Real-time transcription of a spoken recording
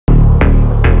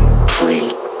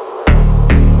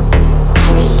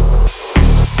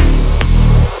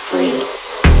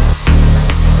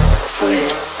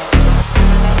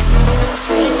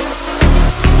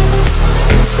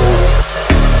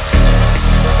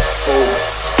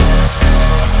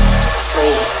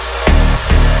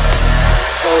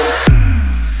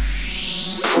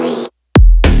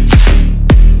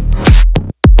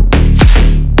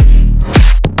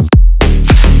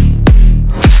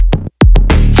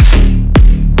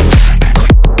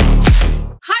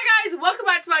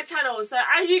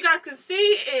as you guys can see,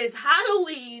 it is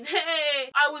Halloween. Hey!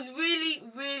 I was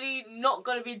really not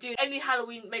going to be doing any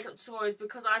Halloween makeup tutorials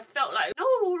because I felt like no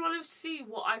one would want to see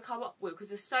what I come up with because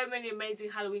there's so many amazing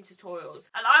Halloween tutorials.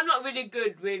 And I'm not really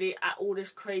good at all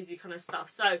this crazy kind of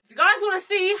stuff. So if you guys want to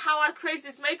see how I created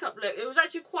this makeup look, it was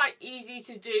actually quite easy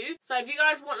to do. So if you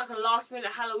guys want like a last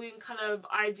minute Halloween kind of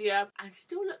idea and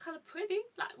still look kind of pretty,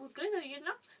 like we're gonna, you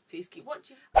know, please keep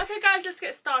watching. Okay guys, let's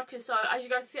get started. So as you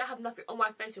guys see, I have nothing on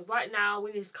my face, so right now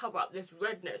we need to cover up this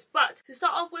redness. But to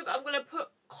start off with, I'm going to put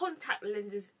contact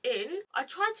lenses in. I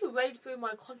tried to raid through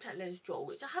my contact lens drawer,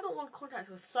 which I haven't worn contacts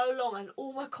for so long and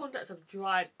all my contacts have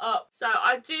dried up. So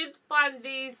I did find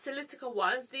these Solitica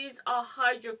ones. These are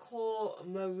Hydrocore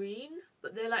Marine,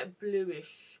 but they're like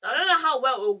bluish. I don't know how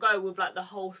well it will go with like the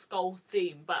whole skull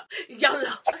theme, but YOLO.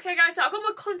 Okay guys, so I got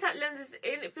my contact lenses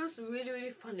in. It feels really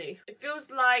funny. It feels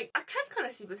like I can kind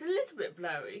of see, but it's a little bit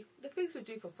blurry. The things we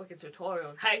do for freaking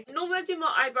tutorials. Hey, normally I do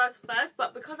my eyebrows first,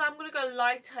 but because I'm gonna go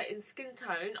lighter in skin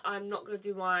tone, I'm not gonna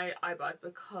do my eyebrows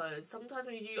because sometimes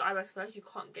when you do your eyebrows first, you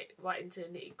can't get right into the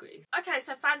nitty gritty. Okay,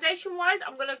 so foundation wise,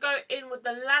 I'm gonna go in with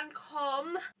the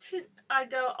Lancome Tint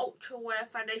Idol Ultra Wear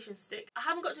Foundation Stick. I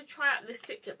haven't got to try out this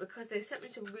stick yet because they sent me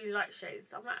some really light shades.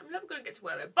 So I'm like, I'm never gonna get to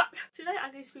wear it, but today I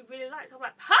need to be really light, so I'm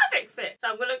like, perfect fit. So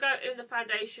I'm gonna go in the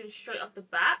foundation straight off the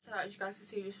bat. So as you guys can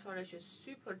see, this foundation is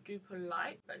super duper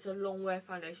light, but it's a long wear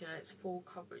foundation and it's full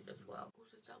coverage as well.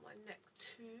 Also down my neck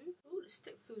too. Oh, the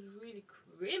stick feels really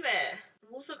creamy.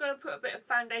 I'm also going to put a bit of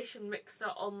foundation mixer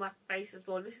on my face as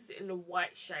well. This is in the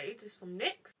white shade. This is from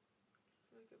NYX.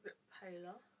 Make it a bit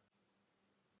paler.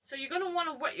 So you're going to want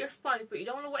to wet your sponge, but you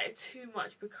don't want to wet it too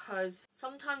much because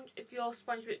sometimes if your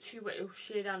sponge is a bit too wet, it'll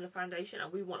shear down the foundation,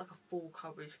 and we want like a full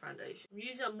coverage foundation. I'm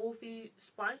using a Morphe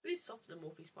sponge. Really soft than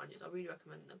Morphe sponges. I really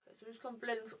recommend them. Okay, so I'm just going to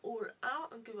blend this all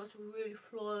out and give us a really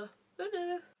flawless... Can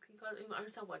you guys even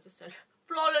understand what I just said?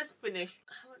 Flawless finish.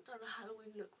 I haven't done a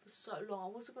Halloween look for so long.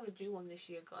 I wasn't going to do one this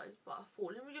year, guys, but I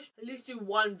thought let me just at least do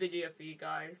one video for you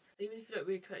guys. Even if you don't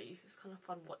really care, it's kind of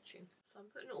fun watching. So I'm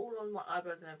putting it all on my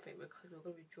eyebrows and everything because we're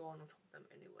going to be drawing on top of them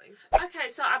anyway. Okay,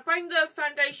 so I bring the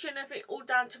foundation and everything all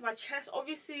down to my chest.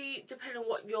 Obviously, depending on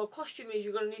what your costume is,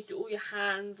 you're going to need to do all your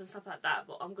hands and stuff like that.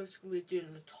 But I'm just going to be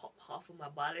doing the top half of my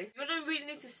body. You're going to really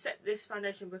need to set this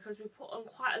foundation because we put on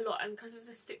quite a lot. And because it's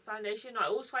a stick foundation, I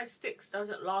always find sticks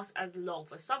doesn't last as long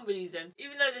for some reason.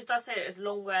 Even though this does say it's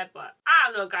long wear, but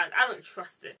I don't know, guys. I don't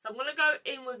trust it. So I'm going to go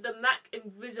in with the MAC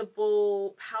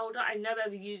Invisible powder. I never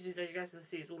ever use this, as you guys can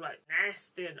see. It's all like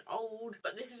nasty and old,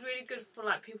 but this is really good for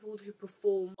like people who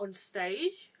perform on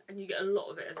stage, and you get a lot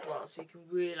of it as well, so you can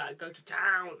really like go to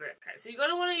town with it. Okay, so you're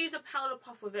going to want to use a powder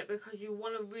puff with it because you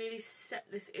want to really set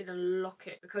this in and lock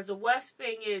it, because the worst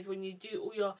thing is when you do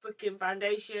all your freaking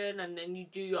foundation and then you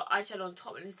do your eyeshadow on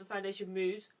top and if the foundation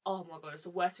moves, oh my god, it's the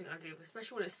worst thing I do,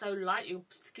 especially when it's so light, your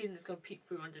skin is going to peek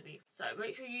through underneath. So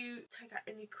make sure you take out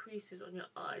any creases on your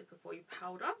eyes before you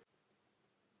powder.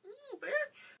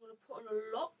 Bitch. I'm going to put on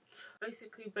a lot.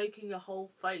 Basically baking your whole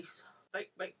face.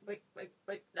 Bake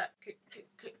that. Kick.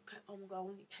 Oh my god, I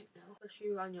want to cake now.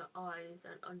 Especially around your eyes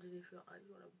and underneath your eyes.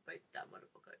 You want to bake that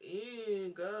motherfucker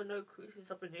in. Girl, no creases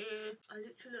up in here. I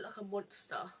literally look like a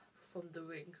monster from The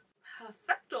Ring.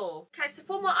 Perfecto. Okay, so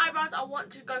for my eyebrows, I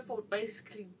want to go for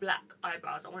basically black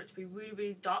eyebrows. I want it to be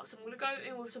really dark, so I'm going to go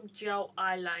in with some gel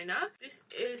eyeliner. This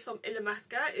is from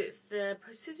Illamasqua. It's the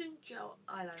Precision Gel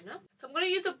Eyeliner. So I'm going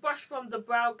to use a brush from The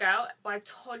Brow Gal by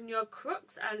Tonya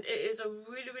Crooks, and it is a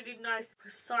really nice,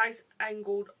 precise,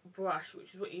 angled brush,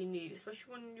 which is what you need,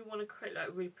 especially when you want to create like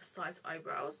really precise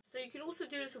eyebrows. So you can also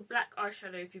do this with black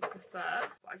eyeshadow if you prefer,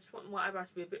 but I just want my eyebrows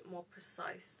to be a bit more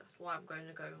precise. That's why I'm going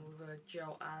to go in with a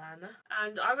gel eyeliner.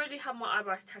 And I already have my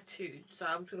eyebrows tattooed, so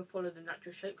I'm just going to follow the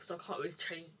natural shape because I can't really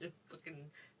change the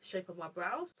freaking shape of my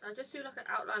brows. So I just do like an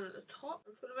outline at the top.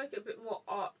 I'm just going to make it a bit more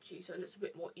archy so it looks a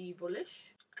bit more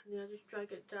evilish. And then I just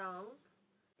drag it down.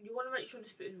 You want to make sure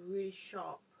this bit is really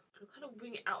sharp. And kind of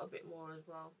bring it out a bit more as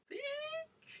well.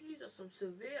 Bitch! These are some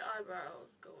severe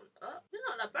eyebrows going up. They're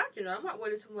not that bad, you know. I might wear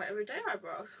this with my everyday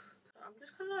eyebrows. So I'm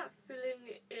just kind of like filling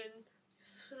it in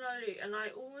slowly, and I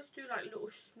always do like little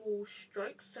small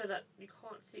strokes so that you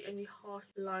can't see any harsh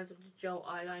lines of the gel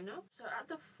eyeliner. So at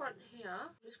the front here,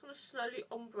 I'm just going to slowly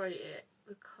ombre it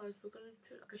because we're going to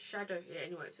do like a shadow here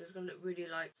anyway, so it's going to look really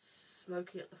like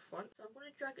smoky at the front. So I'm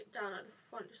going to drag it down at the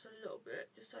front just a little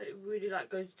bit, just so it really like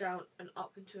goes down and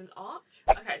up into an arch.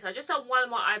 Okay, so I just done one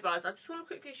of my eyebrows. I just want to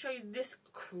quickly show you this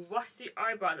crusty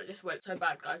eyebrow that just went so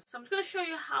bad, guys. So I'm just going to show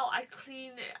you how I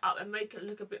clean it up and make it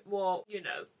look a bit more, you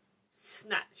know,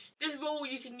 snatched. This rule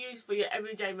you can use for your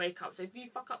everyday makeup. So if you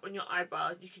fuck up on your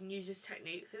eyebrows, you can use this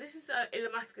technique. So this is an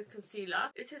Illamasqua concealer.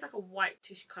 This is like a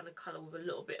whitish kind of colour with a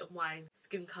little bit of my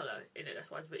skin colour in it. That's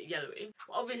why it's a bit yellowy.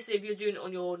 But obviously if you're doing it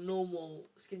on your normal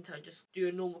skin tone, just do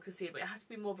a normal concealer. But it has to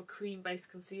be more of a cream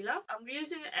based concealer. I'm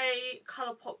using a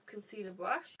Colourpop concealer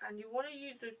brush, and you want to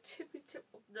use the tippy tip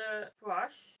of the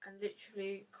brush and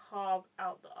literally carve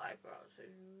out the eyebrows. So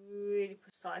really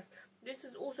precise. This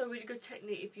is also a really good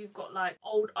technique if you've got like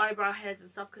old eyebrow hairs and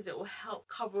stuff, because it will help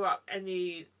cover up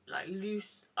any like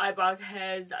loose eyebrows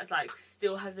hairs that's like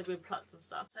still hasn't been plucked and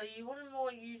stuff. So you want to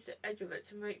more use the edge of it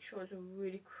to make sure it's a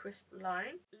really crisp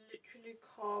line. Literally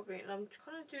carving, and I'm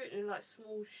kind of doing it in like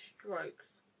small strokes,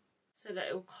 so that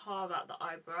it will carve out the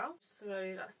eyebrow.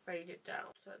 Slowly like fade it down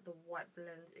so that the white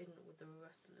blends in with the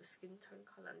rest of the skin tone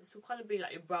colour. And this will kind of be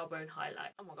like your brow bone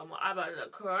highlight. Oh my god, my eyebrows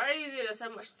look crazy. They're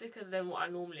so much thicker than what I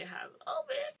normally have. Oh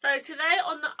man. So today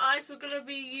on the eyes we're going to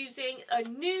be using a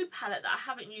new palette that I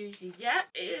haven't used yet.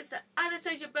 It is the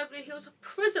Anastasia Beverly Hills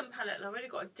Prism palette, and I've already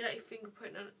got a dirty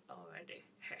fingerprint on it already.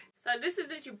 So this is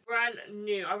literally brand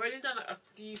new. I've already done like a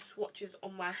few swatches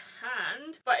on my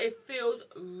hand, but it feels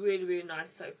really, really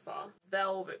nice so far.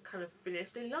 Velvet kind of finish.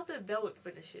 They love their velvet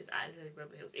finishes at Anastasia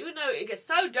Beverly Hills, even though it gets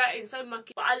so dirty and so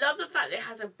mucky. But I love the fact that it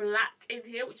has a black in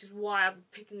here, which is why I'm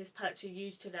picking this palette to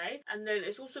use today. And then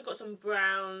it's also got some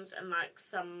browns and like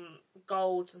some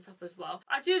golds and stuff as well.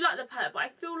 I do like the palette, but I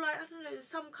feel like, I don't know, there's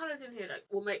some colours in here that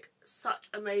will make such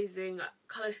amazing like,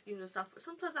 colour schemes and stuff. But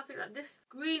sometimes I think like this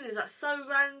green is like so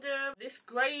random. This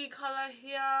grey colour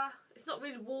here, it's not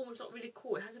really warm, it's not really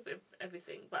cool. It has a bit of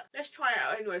everything, but let's try it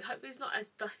out anyways. Hopefully it's not as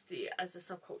dusty as the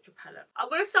Subculture palette. I'm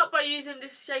going to start by using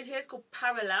this shade here. It's called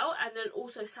Parallel, and then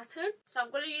also Saturn. So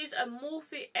I'm going to use a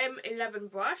Morphe M11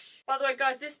 brush. By the way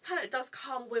guys, this palette does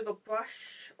come with a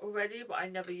brush already, but I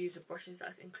never use the brushes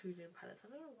that's included in palettes.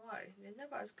 I don't know why. They're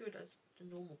never as good as the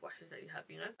normal brushes that you have,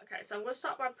 you know. Okay, so I'm going to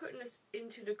start by putting this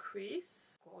into the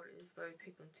crease. God, it is very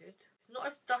pigmented. It's not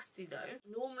as dusty though.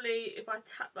 Normally if I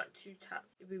tap like 2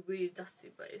 taps it'd be really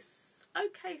dusty, but it's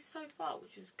okay so far,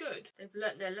 which is good. They've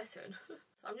learnt their lesson.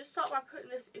 So I'm just start by putting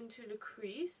this into the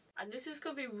crease, and this is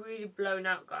going to be really blown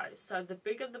out guys, so the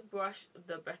bigger the brush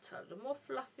the better. The more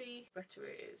fluffy better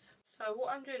it is. So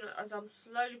what I'm doing is I'm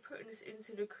slowly putting this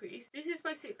into the crease. This is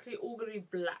basically all going to be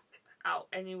black out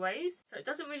anyways, so it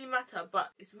doesn't really matter,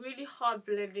 but it's really hard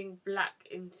blending black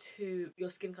into your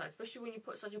skin colour, especially when you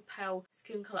put such a pale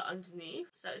skin colour underneath.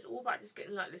 So it's all about just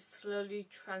getting like this slowly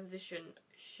transition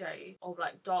shade of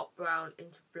like dark brown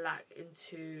into black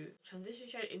into transition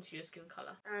shade into your skin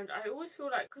colour. And I always feel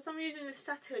like, because I'm using this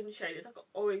Saturn shade, it's like an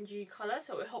orangey colour,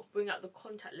 so it helps bring out the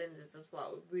contact lenses as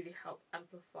well. It really help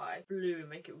amplify blue and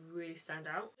make it really stand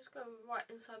out. Just go right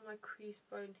inside my crease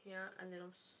bone here, and then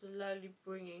I'm slowly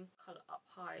bringing colour up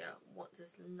higher once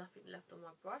there's nothing left on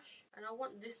my brush. And I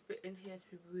want this bit in here to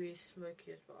be really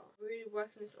smoky as well. Really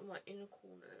working this on my inner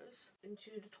corners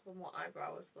into the top of my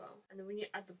eyebrow as well. And then when you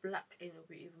add the black in, it'll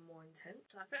be even more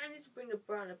intense. So I think I need to bring the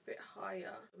brown a bit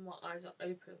higher when my eyes are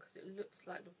open, because it looks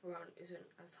like the brown isn't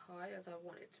as high as I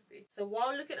want it to be. So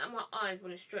while looking at my eyes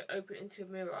when it's straight open into a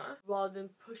mirror, rather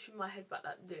than pushing my head back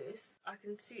like this, I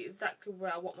can see exactly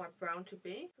where I want my brown to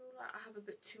be. I feel like I have a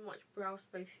bit too much brow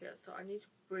space here, so I need to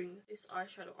bring this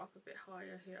eyeshadow up a bit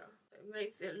higher here. It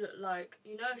makes it look like,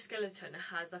 you know, a skeleton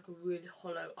that has like a really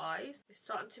hollow eyes. It's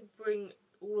starting to bring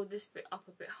all of this bit up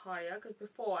a bit higher, because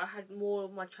before I had more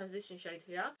of my transition shade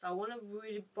here, so I want to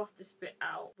really buff this bit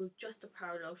out with just a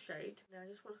parallel shade. Now I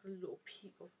just want like a little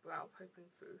peak of brow poking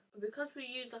through, and because we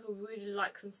use like a really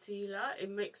light concealer, it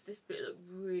makes this bit look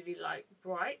really like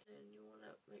bright. Then you want to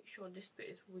make sure this bit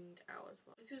is winged out as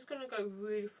well. This is going to go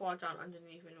really far down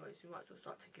underneath anyway, so you might as well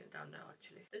start taking it down now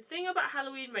actually. The thing about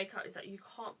Halloween makeup is that you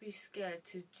can't be scared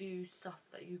to do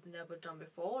stuff that you've never done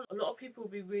before. A lot of people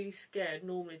will be really scared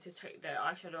normally to take their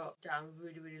eyeshadow down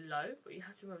really, really low, but you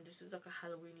have to remember this is like a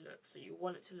Halloween look, so you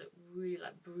want it to look really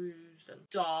like bruised and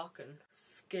dark and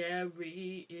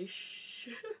scary-ish.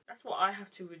 That's what I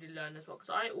have to really learn as well,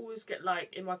 because I always get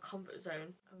like in my comfort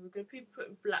zone, and we're going to be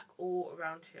putting black all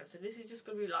around here, so this is just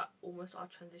going to be like almost our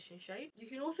transition shade. You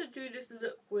can also do this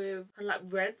look with kind of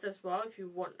like reds as well if you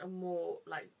want a more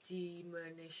like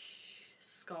demonish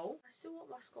skull. I still want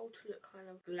my skull to look kind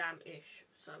of glam-ish,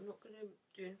 so I'm not going to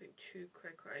do anything too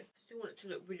cray-cray. I still want it to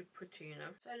look really pretty, you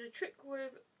know. So the trick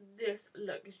with this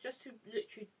look is just to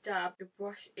literally dab your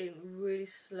brush in really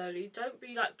slowly. Don't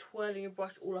be like twirling your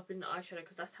brush all up in the eyeshadow,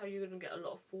 because that's how you're going to get a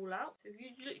lot of fallout. So if you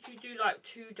literally do like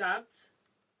 2 dabs,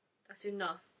 that's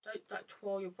enough don't like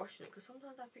twirl your brush in it, because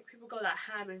sometimes I think people go like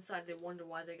ham inside, they wonder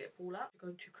why they get fallout.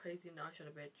 You're going too crazy in the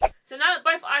eyeshadow bitch. So now that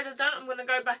both eyes are done, I'm going to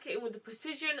go back in with the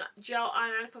Precision Gel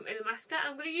Eyeliner from Illamasqua, and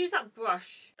I'm going to use that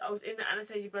brush that was in the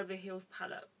Anastasia Beverly Hills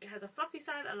palette. It has a fluffy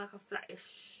side and like a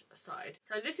flattish side.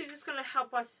 So this is just going to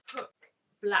help us put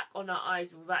black on our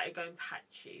eyes without it going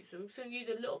patchy. So I'm just going to use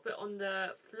a little bit on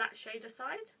the flat shader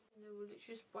side. And then we're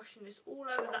just brushing this all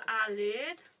over the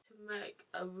eyelid to make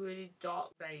a really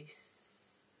dark base.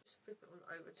 Just flip it on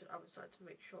over to the other side to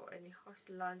make sure any harsh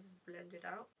lines is blended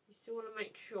out. You still want to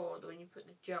make sure that when you put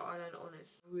the gel eyeliner on,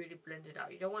 it's really blended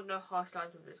out. You don't want no harsh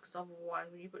lines with this, because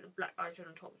otherwise when you put the black eyeshadow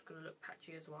on top, it's going to look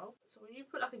patchy as well. So when you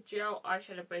put like a gel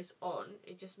eyeshadow base on,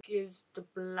 it just gives the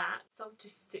black something to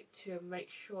stick to and make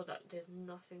sure that there's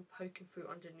nothing poking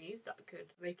through underneath that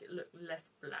could make it look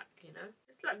less black, you know?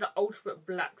 It's like the ultimate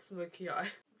black smoky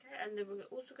eye. Okay, and then we're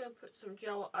also going to put some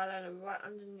gel eyeliner right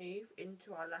underneath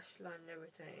into our lash line and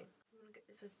everything. Get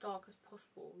this as dark as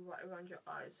possible right around your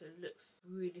eyes so it looks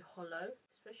really hollow,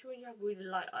 especially when you have really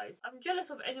light eyes. I'm jealous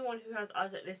of anyone who has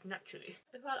eyes like this naturally.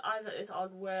 If I had eyes like this,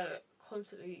 I'd wear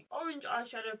constantly orange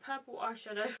eyeshadow, purple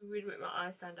eyeshadow to really make my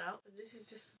eyes stand out. So this is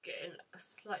just getting a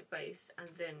slight base, and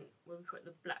then when we put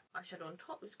the black eyeshadow on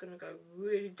top, it's going to go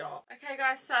really dark. Okay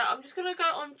guys, so I'm just going to go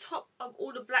on top of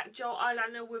all the black gel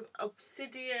eyeliner with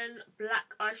Obsidian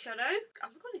black eyeshadow.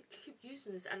 I'm going to keep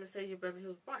using this Anastasia Beverly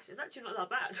Hills brush. It's actually not that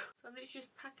bad. So I'm literally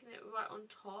just packing it right on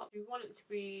top. You want it to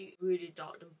be really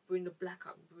dark, then bring the black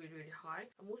up really, really high.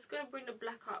 I'm also going to bring the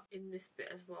black up in this bit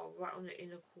as well, right on the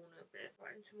inner corner bit,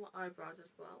 right into my eyebrows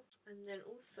as well. And then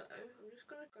also I'm just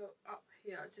going to go up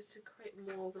here just to create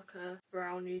more of like a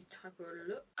brownie type of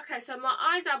look. Okay, so my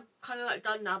eyes are kind of like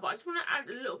done now, but I just want to add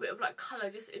a little bit of like colour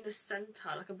just in the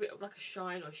centre, like a bit of like a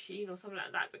shine or sheen or something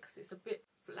like that, because it's a bit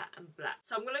flat and black.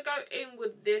 So I'm going to go in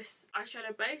with this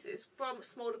eyeshadow base. It's from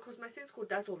Smolder Cosmetics called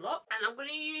Dazzle Lock, and I'm going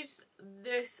to use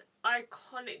this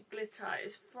Iconic glitter.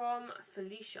 It's from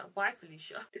Felicia, by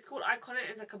Felicia. It's called Iconic.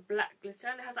 It's like a black glitter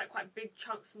and it has like quite big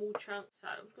chunks, small chunks. So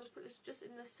I'm just going to put this just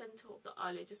in the centre of the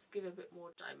eyelid just to give it a bit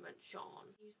more dimension.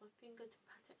 Use my finger to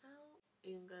pat it out.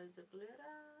 In goes the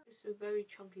glitter. It's a very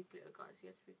chunky glitter, guys. You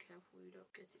have to be careful you don't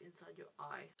get it inside your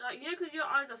eye. Like, you know, because your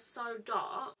eyes are so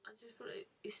dark, I just feel like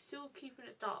it's still keeping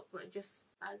it dark, but it just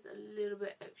adds a little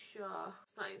bit extra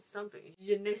something.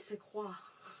 Je ne sais quoi.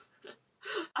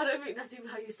 I don't think that's even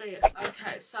how you say it.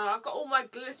 Okay, so I've got all my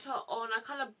glitter on. I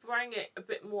kind of bring it a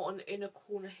bit more on the inner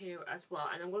corner here as well.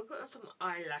 And I'm going to put on some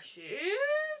eyelashes.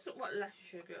 What lashes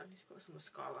should I do? I need to put some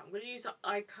mascara. I'm going to use the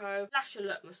Ico Lash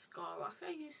Alert Mascara. I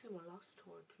think I used it in my last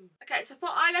tour too. Okay, so for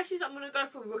eyelashes, I'm going to go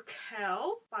for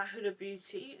Raquel by Huda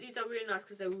Beauty. These are really nice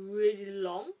because they're really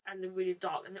long and they're really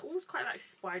dark. And they're almost quite like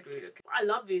spidery looking. I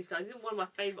love these guys. These are one of my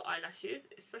favourite eyelashes.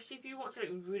 Especially if you want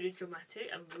something really dramatic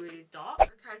and really dark.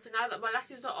 Okay, so now that my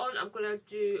lashes are on, I'm going to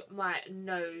do my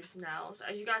nose now. So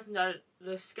as you guys know,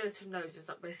 the skeleton nose is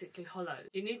like basically hollow.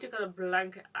 You need to kind of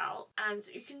blank it out, and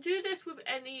you can do this with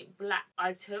any black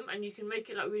item and you can make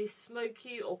it like really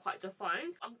smoky or quite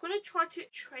defined. I'm going to try to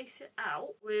trace it out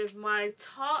with my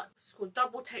Tarte, it's called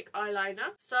Double Take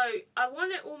eyeliner. So I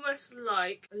want it almost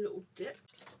like a little dip.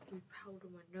 Powder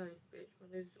my nose, bitch.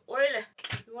 My nose is oily.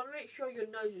 You want to make sure your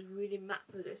nose is really matte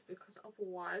for this, because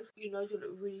otherwise your nose will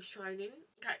look really shining.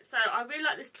 Okay, so I really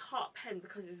like this Tarte pen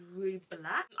because it's really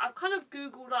black. I've kind of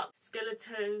googled up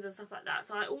skeletons and stuff like that,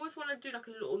 so I almost want to do like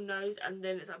a little nose and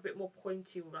then it's like a bit more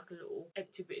pointy with like a little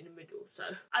empty bit in the middle. So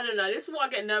I don't know, this is what I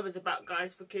get nervous about,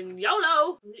 guys. Freaking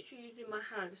YOLO! I'm literally using my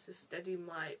hand just to steady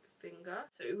my finger,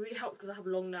 so it really helps because I have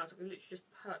long nails. I can literally just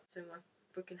put so my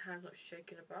freaking hand's not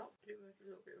shaking about. Do it make it a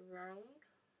little bit round.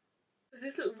 Does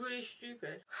this look really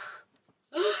stupid?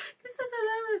 This is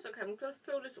hilarious. Okay, I'm going to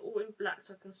fill this all in black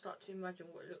so I can start to imagine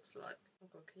what it looks like. Oh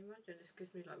god, can you imagine? This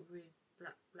gives me like really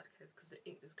blackheads because the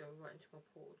ink is going right into my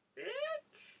pores.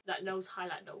 Bitch! That nose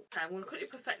highlight though. Okay, I'm going to quickly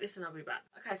perfect this and I'll be back.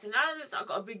 Okay, so now it looks like I've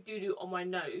got a big doo-doo on my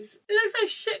nose. It looks so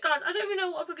shit, guys. I don't even know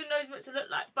what a freaking nose is meant to look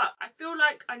like, but I feel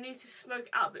like I need to smoke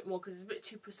it out a bit more because it's a bit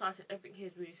too precise and everything here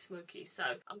is really smoky. So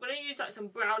I'm going to use like some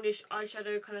brownish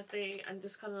eyeshadow kind of thing and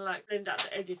just kind of like blend out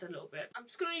the edges a little bit. I'm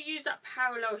just going to use that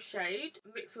parallel shade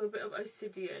mixed with a bit of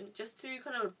Obsidian just to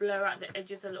kind of blur out the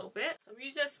edges a little bit. So I'm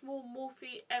using a small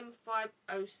Morphe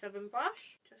M507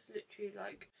 brush, just literally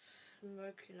like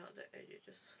smoking out the edges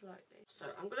just slightly. So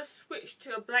I'm going to switch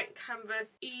to a blank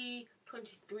canvas E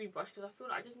 23 brush because I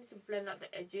feel like I just need to blend out the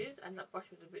edges, and that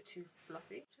brush was a bit too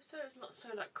fluffy. Just so it's not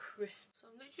so like crisp. So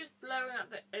I'm literally just blurring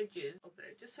out the edges of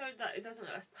it, just so that it doesn't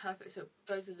look as perfect, so it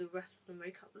goes with the rest of the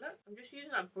makeup look. I'm just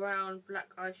using that brown,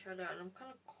 black eyeshadow, and I'm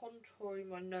kind of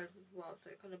contouring my nose as well, so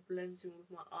it kind of blends in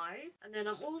with my eyes. And then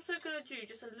I'm also going to do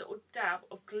just a little dab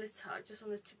of glitter just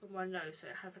on the tip of my nose, so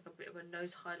it has like a bit of a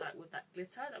nose highlight with that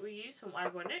glitter that we use from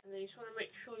Ironic. And then you just want to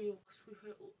make sure you sweep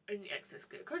it any excess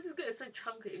glitter, because this glitter is so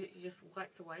chunky it literally just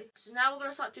wipes away. So now we're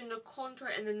going to start doing the contour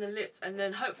and then the lips, and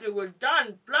then hopefully we're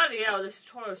done. Bloody hell, this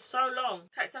tutorial is so long.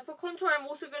 Okay, so for contour I'm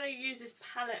also going to use this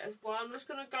palette as well. I'm just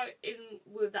going to go in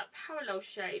with that parallel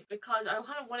shade because I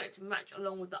kind of want it to match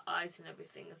along with the eyes and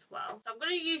everything as well. So I'm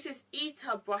going to use this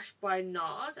Eater brush by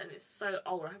NARS, and it's so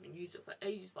old, I haven't used it for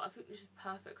ages, but I think this is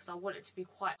perfect because I want it to be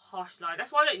quite harsh line.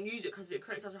 That's why I don't use it, because it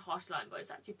creates such a harsh line, but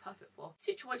it's actually perfect for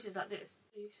situations like this.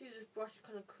 So you see this brush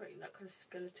kind of creating that kind of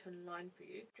skeleton line for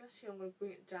you. Just here I'm going to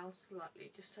bring it down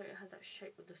slightly just so it has that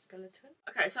shape of the skeleton.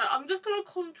 Okay, so I'm just going to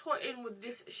contour in with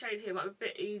this shade here, might be a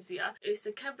bit easier. It's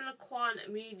the Kevin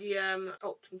Aucoin medium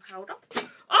sculpting powder.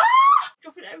 Ah!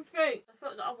 Dropping everything. I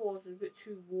felt the other one was a bit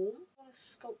too warm. I want to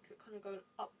sculpt it kind of going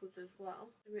upwards as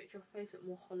well to make your face look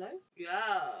more hollow.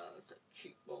 Yeah, it's that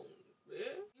cheekbone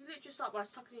bit. You literally start by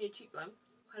sucking in your cheekbone,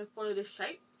 kind of follow this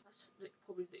shape. That's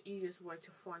probably the easiest way to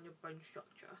find your bone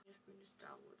structure. Just bring this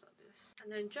downwards like this.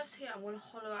 And then just here I'm going to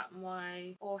hollow out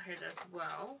my forehead as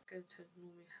well. Skeletons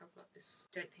normally have like this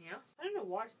dent here. I don't know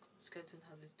why skeletons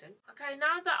have this dent. Okay,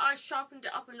 now that I sharpened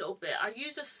it up a little bit, I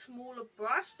use a smaller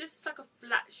brush. This is like a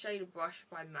flat shade brush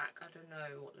by MAC. I don't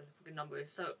know what the fucking number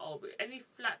is, so old, but any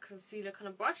flat concealer kind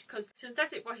of brush, because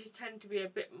synthetic brushes tend to be a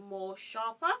bit more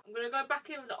sharper. I'm going to go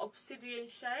back in with the obsidian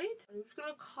shade. I'm just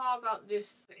going to carve out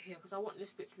this bit here because I want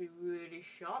this bit to be really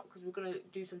sharp, because we're going to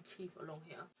do some teeth along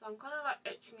here. So I'm kind of like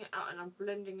etching it out and I'm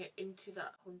blending it into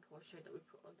that contour shade that we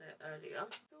put on there earlier.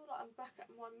 I feel like I'm back at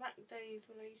my MAC days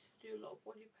when I used to do a lot of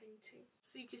body painting.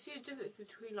 So you can see the difference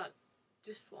between like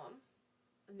this one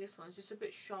and this one. It's just a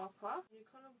bit sharper. And you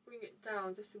kind of bring it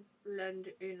down just to blend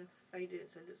it in and fade it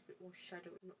so it looks a bit more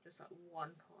shadowy, not just like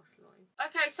one harsh line.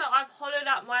 Okay, so I've hollowed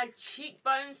out my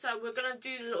cheekbones, so we're going to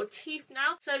do the little teeth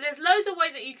now. So there's loads of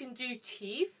ways that you can do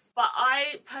teeth, but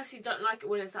I personally don't like it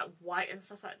when it's like white and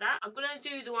stuff like that. I'm going to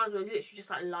do the ones where it's literally just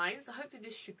like lines, so hopefully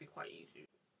this should be quite easy.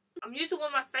 I'm using one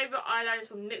of my favourite eyeliners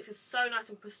from NYX. It's so nice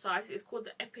and precise. It's called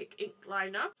the Epic Ink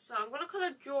Liner. So I'm going to kind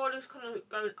of draw this kind of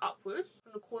going upwards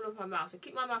from the corner of my mouth. So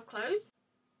keep my mouth closed.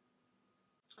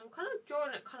 I'm kind of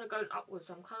drawing it kind of going upwards.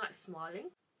 So I'm kind of like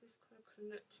smiling. Just kind of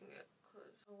connecting it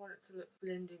because I want it to look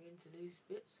blending into these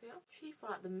bits here. Teeth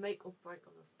are like the make or break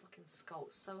of the fucking skull.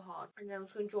 It's so hard. And then I'm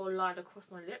just going to draw a line across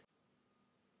my lip.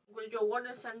 I'm going to draw one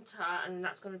in the centre, and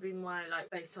that's going to be my like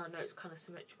base, so I know it's kind of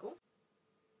symmetrical.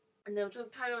 And then I'm just going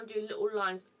to carry on doing little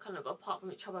lines kind of apart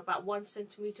from each other, about 1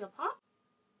 centimetre apart.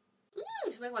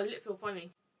 It's making my lip feel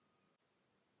funny.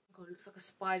 Oh God, it looks like a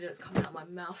spider that's coming out of my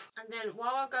mouth. And then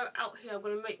while I go out here, I'm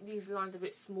going to make these lines a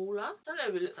bit smaller. I don't know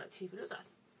if it looks like teeth, it looks like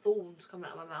thorns coming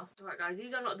out of my mouth. Alright guys,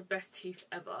 these are not the best teeth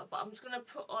ever, but I'm just going to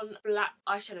put on black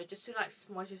eyeshadow just to like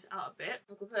smudge this out a bit.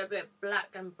 I'm going to put a bit of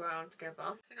black and brown together.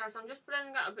 Okay guys, I'm just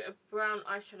blending out a bit of brown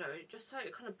eyeshadow just so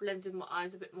it kind of blends in my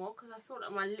eyes a bit more, because I feel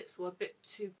like my lips were a bit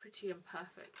too pretty and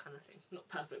perfect kind of thing. Not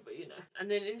perfect, but you know. And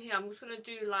then in here I'm just going to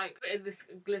do like a bit of this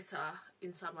glitter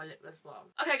inside my lip as well.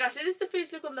 Okay guys, so this is the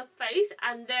finished look on the face,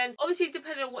 and then obviously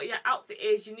depending on what your outfit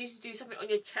is, you need to do something on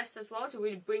your chest as well to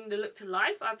really bring the look to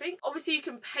life, I think. Obviously you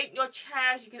can paint your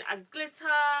chest, you can add glitter.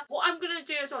 What I'm going to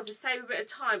do as well to save a bit of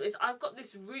time is I've got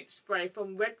this root spray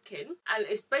from Redken, and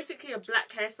it's basically a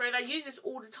black hairspray, and I use this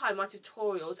all the time in my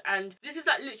tutorials, and this is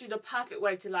like literally the perfect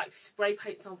way to like spray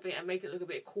paint something and make it look a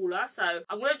bit cooler. So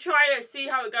I'm going to try it, see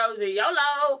how it goes,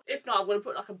 YOLO! If not, I'm going to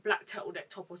put like a black turtleneck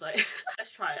top or something.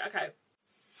 Let's try it, okay.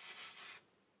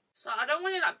 So I don't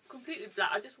want it like completely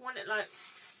black, I just want it like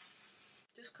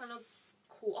just kind of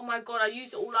cool. Oh my God, I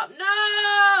used it all up.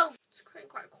 No! It's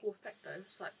creating quite a cool effect though.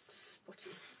 It's like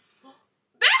spotty.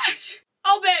 Bitch!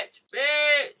 Oh bitch!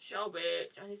 Bitch! Oh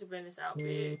bitch. I need to blend this out,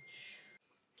 bitch.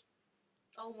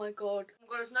 Oh my God. Oh my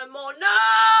God, there's no more.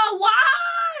 No!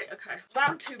 Why? Okay.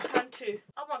 Round 2, plan 2.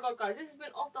 Oh my God, guys, this has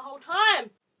been off the whole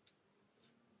time.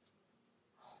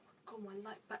 Oh my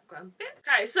light background bit.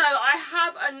 Okay, so I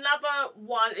have another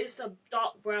one. It's a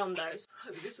dark brown though.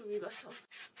 Hopefully this will be better.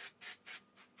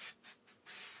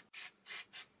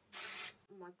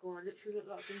 Oh my God, I literally look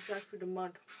like I've been dragged through the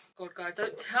mud. God, guys,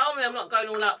 don't tell me I'm not going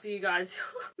all out for you guys.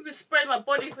 I'm gonna spray my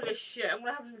body for this shit. I'm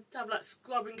gonna have to have like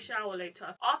scrubbing shower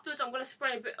later. Afterwards, I'm gonna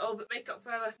spray a bit of Makeup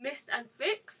Forever Mist and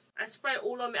Fix and spray it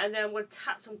all on me, and then I'm gonna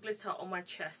tap some glitter on my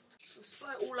chest. So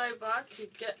spray it all over to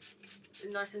get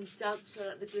it nice and damp so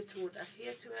that the glitter would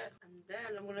adhere to it. And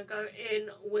then I'm gonna go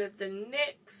in with the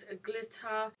NYX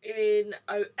glitter in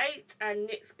 08 and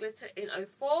NYX glitter in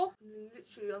 04. And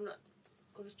literally, I'm not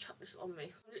gonna chuck this on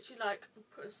me. I'm literally like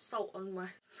putting salt on my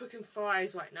freaking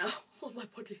fries right now on my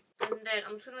body. And then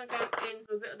I'm just gonna go in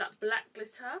with a bit of that black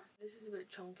glitter. This is a bit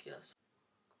chunkier.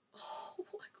 Oh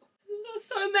my god, this is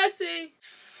so messy.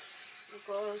 Oh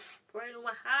god, spraying on my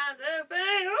hands,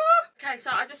 everything. Oh. Okay,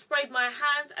 so I just sprayed my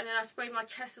hands and then I sprayed my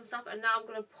chest and stuff, and now I'm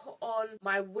gonna put on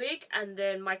my wig and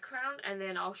then my crown, and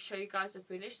then I'll show you guys the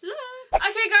finished look.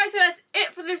 Okay guys, so that's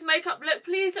it for this makeup look.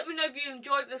 Please let me know if you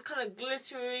enjoyed this kind of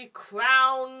glittery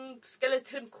crown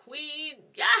skeleton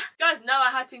queen. Yeah, you guys know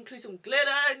I had to include some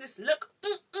glitter in this look.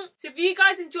 So if you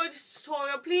guys enjoyed this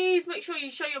tutorial, please make sure you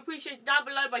show your appreciation down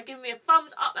below by giving me a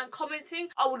thumbs up and commenting.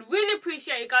 I would really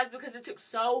appreciate it, guys, because it took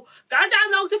so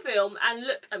goddamn long to film. And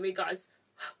look at me, guys,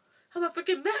 I'm a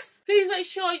freaking mess. Please make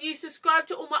sure you subscribe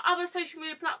to all my other social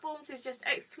media platforms. It's just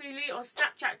xThuyLe on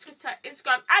Snapchat, Twitter,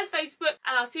 Instagram and Facebook.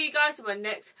 And I'll see you guys in my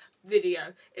next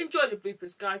video. Enjoy the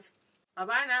bloopers, guys. Bye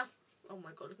bye now. Oh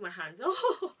my god, look at my hands.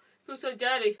 Oh, feels so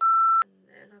dirty. And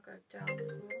then I'll go down.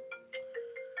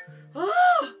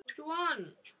 Oh, which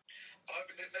one?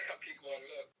 This makeup peak one,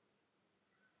 look.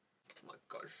 Oh my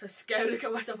god, it's so scary. Look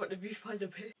at myself at the viewfinder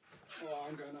bit. Oh,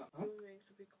 I'm going up. Huh?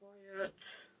 To be quiet.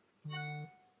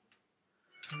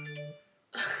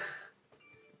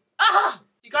 Ah!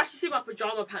 You guys should see my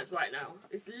pyjama pants right now.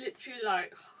 It's literally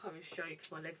like, I can't even show you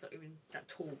because my leg's not even that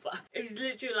tall, but it's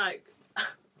literally like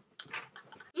oh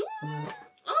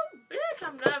bitch,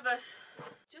 I'm nervous.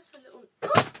 Just a little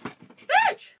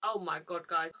bitch. Oh my god,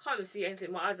 guys, I can't even see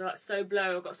anything. My eyes are like so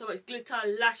blurry. I've got so much glitter,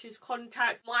 lashes,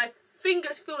 contacts. My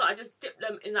fingers feel like I just dipped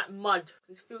them in like mud.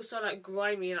 It feels so like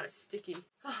grimy and like sticky.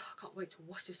 Oh, I can't wait to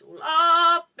wash this all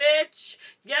up, bitch.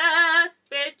 Yes,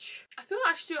 bitch. I feel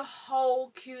like I should do a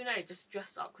whole Q&A just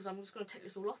dressed up because I'm just going to take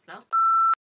this all off now.